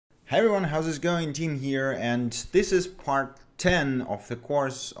Hi everyone, how's it going? Team here, and this is part 10 of the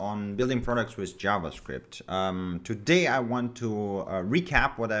course on building products with JavaScript. Today I want to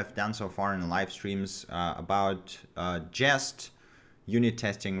recap what I've done so far in live streams about Jest, unit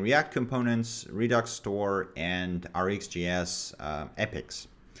testing, React components, Redux store, and reac-native epics.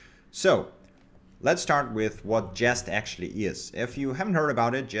 So let's start with what Jest actually is. If you haven't heard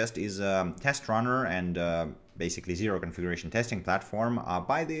about it, Jest is a test runner and basically zero configuration testing platform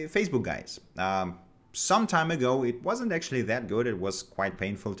by the Facebook guys. Some time ago, it wasn't actually that good. It was quite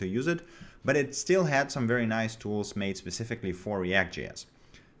painful to use it, but it still had some very nice tools made specifically for React.js.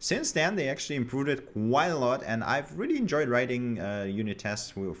 Since then, they actually improved it quite a lot, and I've really enjoyed writing unit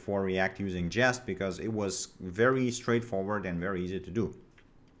tests for React using Jest because it was very straightforward and very easy to do.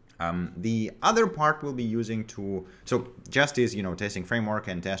 The other part we'll be using so Jest is, testing framework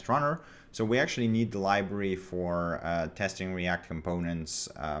and test runner. So we actually need the library for testing React components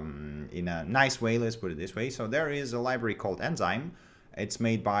in a nice way, let's put it this way. So there is a library called Enzyme. It's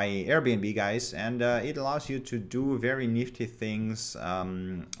made by Airbnb guys, and it allows you to do very nifty things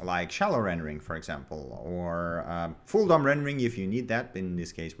like shallow rendering, for example, or full DOM rendering if you need that. In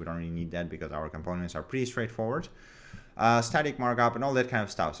this case, we don't really need that because our components are pretty straightforward. Static markup and all that kind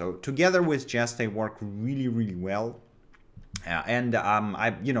of stuff. So together with Jest, they work really, really well.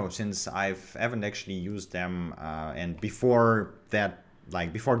 Since I haven't actually used them, and before that,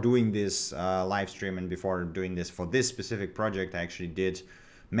 like before doing this live stream and before doing this for this specific project, I actually did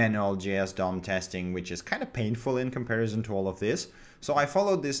manual JS DOM testing, which is kind of painful in comparison to all of this. So I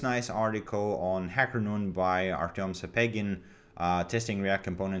followed this nice article on HackerNoon by Artyom Sapegin, testing React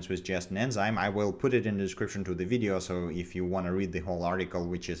components with Jest and Enzyme. I will put it in the description to the video, so if you want to read the whole article,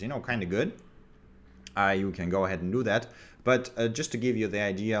 which is, kind of good, you can go ahead and do that. But just to give you the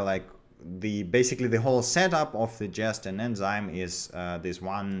idea, like basically the whole setup of the Jest and Enzyme is this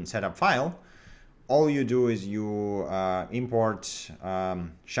one setup file. All you do is you import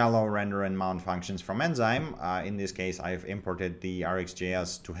shallow render and mount functions from Enzyme. In this case, I've imported the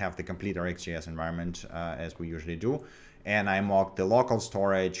reac-native to have the complete reac-native environment as we usually do. And I mocked the local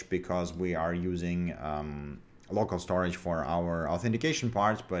storage because we are using local storage for our authentication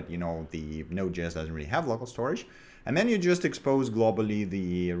parts, but the node.js doesn't really have local storage. And then you just expose globally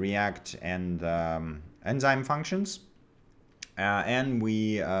the React and Enzyme functions. And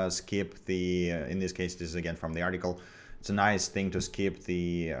we skip in this case, this is again from the article, it's a nice thing to skip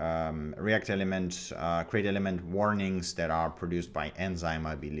the React element, create element warnings that are produced by Enzyme,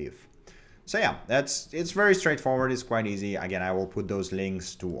 I believe. So yeah, it's very straightforward. It's quite easy. Again, I will put those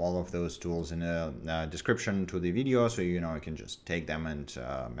links to all of those tools in the description to the video, so you can just take them and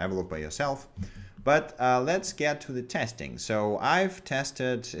have a look by yourself. But let's get to the testing. So I've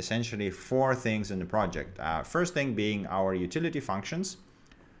tested essentially 4 things in the project. First thing being our utility functions.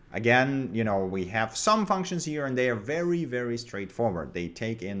 Again, we have some functions here and they are very, very straightforward. They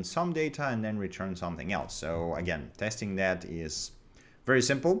take in some data and then return something else. So again, testing that is very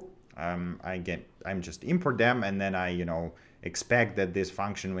simple. I'm just import them, and then I expect that this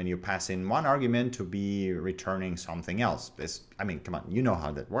function, when you pass in one argument, to be returning something else. Come on, you know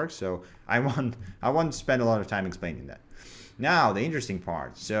how that works. So I won't spend a lot of time explaining that. Now the interesting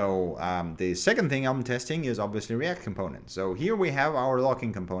part. So the second thing I'm testing is obviously React component. So here we have our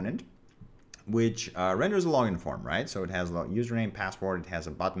login component, which renders a login form, right? So it has a username, password, it has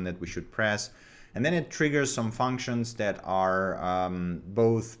a button that we should press. And then it triggers some functions that are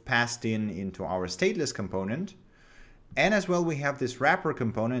both passed into our stateless component. And as well, we have this wrapper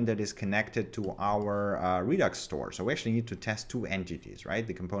component that is connected to our Redux store. So we actually need to test 2 entities, right?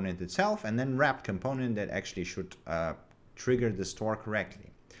 The component itself and then wrapped component that actually should trigger the store correctly.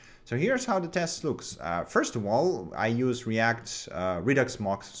 So here's how the test looks. First of all, I use React Redux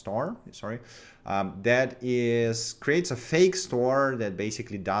mock store, that creates a fake store that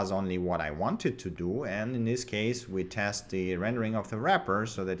basically does only what I want it to do. And in this case, we test the rendering of the wrapper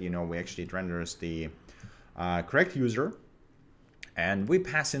so that, we actually renders the correct user. And we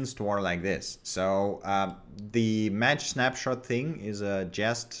pass in store like this. So the match snapshot thing is a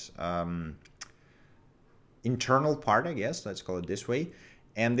Jest internal part, I guess, let's call it this way.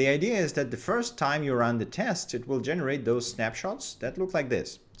 And the idea is that the first time you run the test, it will generate those snapshots that look like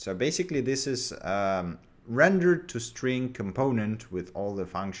this. So basically this is rendered to string component with all the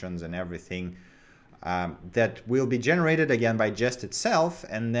functions and everything that will be generated again by Jest itself.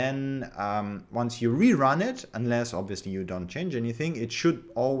 And then once you rerun it, unless obviously you don't change anything, it should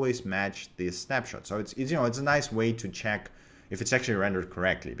always match this snapshot. So it's a nice way to check if it's actually rendered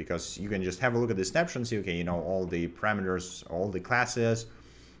correctly, because you can just have a look at the snapshot and see, okay, all the parameters, all the classes,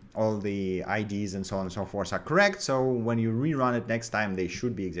 all the IDs and so on and so forth are correct. So when you rerun it next time, they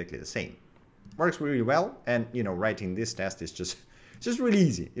should be exactly the same. Works really well. And, you know, writing this test is just really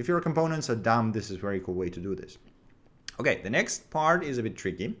easy. If your components are dumb, this is a very cool way to do this. Okay, the next part is a bit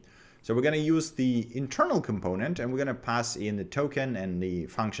tricky. So we're going to use the internal component, and we're going to pass in the token and the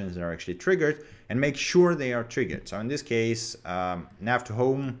functions that are actually triggered and make sure they are triggered. So in this case, nav to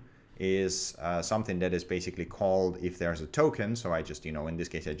home is something that is basically called if there's a token. So I just, you know, in this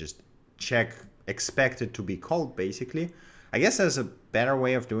case, I just expect it to be called basically. I guess there's a better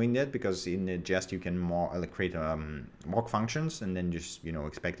way of doing that, because in the Jest you can create mock functions and then just, you know,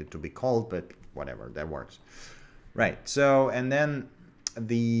 expect it to be called, but whatever, that works. Right, so, and then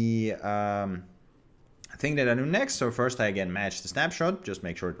the thing that I do next, so first I again match the snapshot, just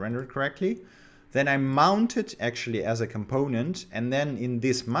make sure it rendered correctly. Then I mount it actually as a component, and then in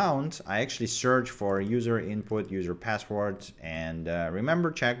this mount I actually search for user input, user password, and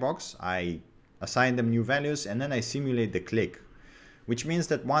remember checkbox. I assign them new values, and then I simulate the click, which means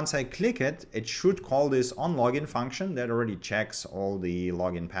that once I click it, it should call this onLogin function that already checks all the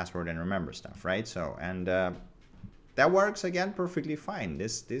login, password, and remember stuff, right? So, and that works again perfectly fine.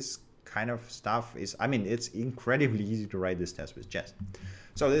 This kind of stuff is, I mean, it's incredibly easy to write this test with Jest.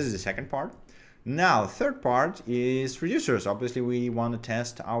 So this is the second part. Now, third part is reducers. Obviously, we want to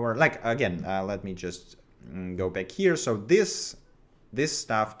test our, like, again, let me just go back here. So this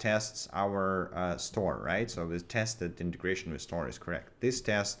stuff tests our store, right? So this test that integration with store is correct. This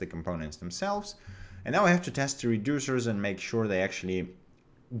tests the components themselves. And now I have to test the reducers and make sure they actually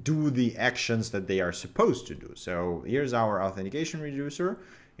do the actions that they are supposed to do. So here's our authentication reducer.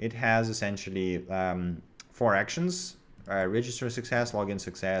 It has essentially 4 actions: register success, login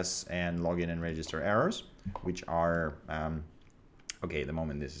success, and login and register errors, which are, okay, at the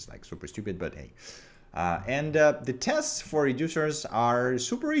moment this is like super stupid, but hey. The tests for reducers are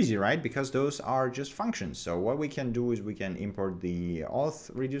super easy, right? Because those are just functions. So what we can do is we can import the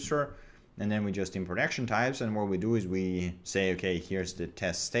auth reducer, and then we just import action types. And what we do is we say, okay, here's the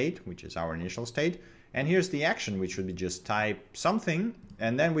test state, which is our initial state. And here's the action, which should be just type something.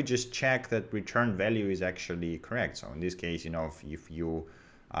 And then we just check that return value is actually correct. So in this case, you know,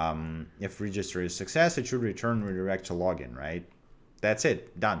 if register is success, it should return redirect to login, right? That's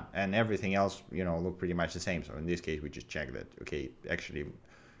it, done. And everything else, you know, look pretty much the same. So in this case, we just check that, okay, actually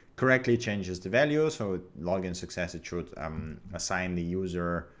correctly changes the value. So login success, it should assign the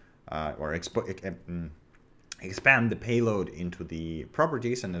user or expand the payload into the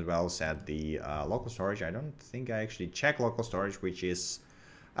properties, and as well set the local storage. I don't think I actually check local storage, which is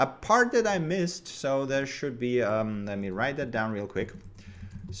a part that I missed. So there should be, let me write that down real quick.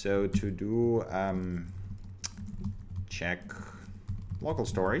 So to do check local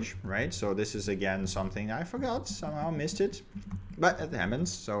storage, right? So this is again something I forgot, somehow missed it, but it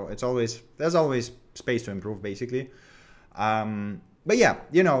happens. So it's always, there's always space to improve basically. But yeah,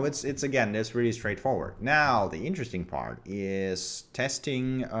 you know, it's again, it's really straightforward. Now, the interesting part is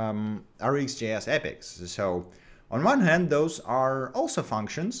testing reac-JS epics. So on one hand, those are also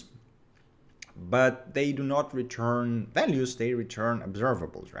functions, but they do not return values, they return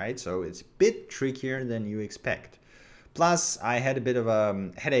observables, right? So it's a bit trickier than you expect. Plus, I had a bit of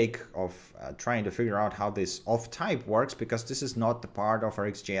a headache of trying to figure out how this auth type works, because this is not the part of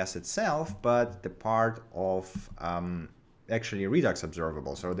reac-JS itself, but the part of actually Redux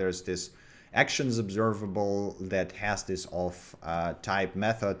observable. So there's this actions observable that has this auth type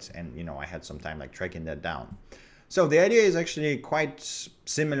method, and you know, I had some time like tracking that down. So the idea is actually quite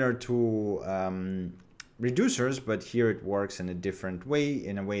similar to reducers, but here it works in a different way,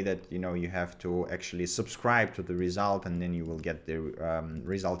 in a way that, you know, you have to actually subscribe to the result, and then you will get the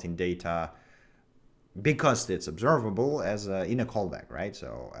resulting data because it's observable as in a callback, right?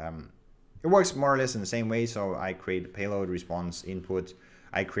 So it works more or less in the same way. So I create payload, response, input.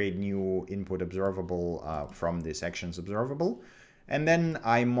 I create new input observable from this actions observable. And then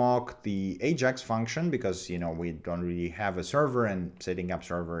I mock the Ajax function, because, you know, we don't really have a server, and setting up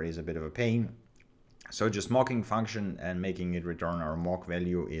server is a bit of a pain. So just mocking function and making it return our mock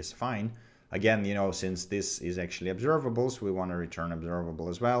value is fine. Again, you know, since this is actually observables, we want to return observable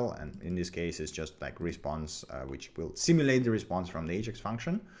as well. And in this case, it's just like response, which will simulate the response from the Ajax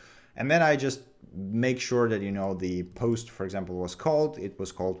function. And then I just make sure that, you know, the post, for example, was called. It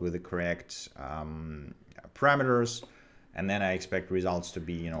was called with the correct parameters. And then I expect results to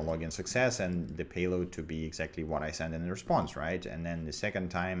be, you know, login success, and the payload to be exactly what I send in the response, right? And then the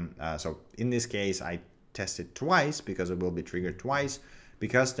second time, so in this case, I test it twice, because it will be triggered twice,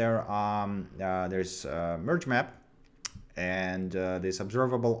 because there's merge map, and this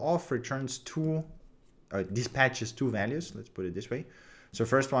observable auth returns dispatches 2 values. Let's put it this way. So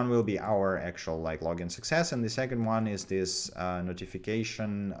first one will be our actual like login success, and the second one is this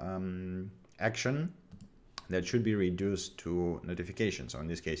notification action that should be reduced to notification. So in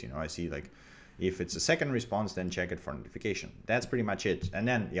this case, you know, I see like if it's a second response, then check it for notification. That's pretty much it. And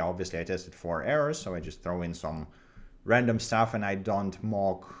then, yeah, obviously I tested for errors, so I just throw in some random stuff and I don't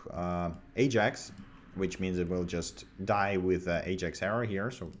mock Ajax, which means it will just die with Ajax error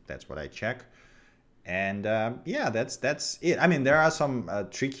here. So that's what I check. And yeah, that's it. I mean, there are some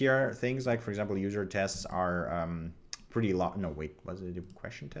trickier things, like for example, user tests are pretty large. No, wait, was it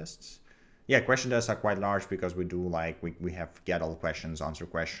question tests? Yeah, question tests are quite large because we do like we have get all questions, answer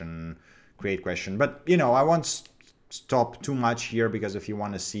question, create question. But you know, I won't stop too much here, because if you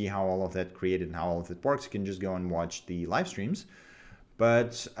want to see how all of that created and how all of it works, you can just go and watch the live streams.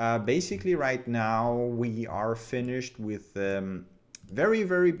 But basically right now we are finished with very,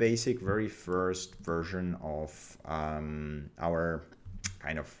 very basic, very first version of our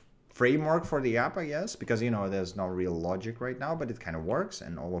kind of framework for the app, I guess, because, you know, there's no real logic right now, but it kind of works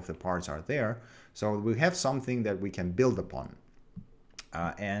and all of the parts are there. So we have something that we can build upon.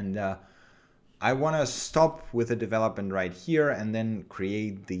 I want to stop with the development right here and then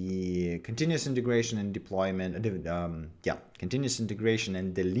create the continuous integration and deployment, continuous integration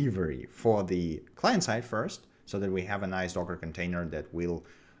and delivery for the client side first, so that we have a nice Docker container that will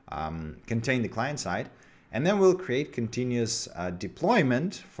contain the client side. And then we'll create continuous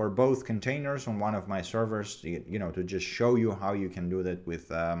deployment for both containers on one of my servers, you know, to just show you how you can do that with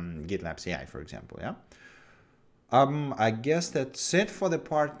GitLab CI, for example, yeah? I guess that's it for the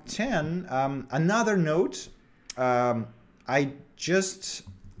part 10. Another note, I just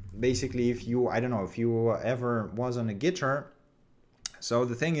basically, if you, I don't know, if you ever was on a Gitter, so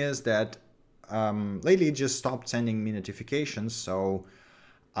the thing is that lately it just stopped sending me notifications. So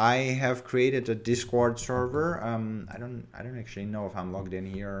I have created a Discord server. I don't actually know if I'm logged in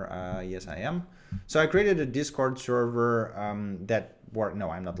here. Yes, I am. So I created a Discord server no,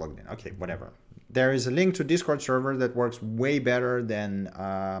 I'm not logged in. Okay, whatever. There is a link to Discord server that works way better than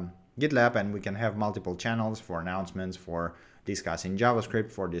GitLab, and we can have multiple channels for announcements, for discussing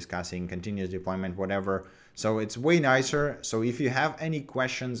JavaScript, for discussing continuous deployment, whatever. So it's way nicer. So if you have any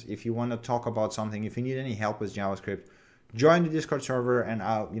questions, if you want to talk about something, if you need any help with JavaScript, join the Discord server, and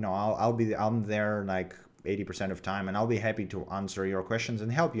I'm there like 80% of time, and I'll be happy to answer your questions and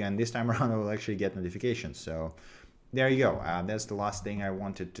help you. And this time around, I will actually get notifications. So there you go. That's the last thing I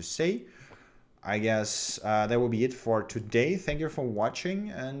wanted to say. I guess that will be it for today. Thank you for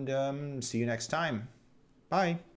watching, and see you next time. Bye.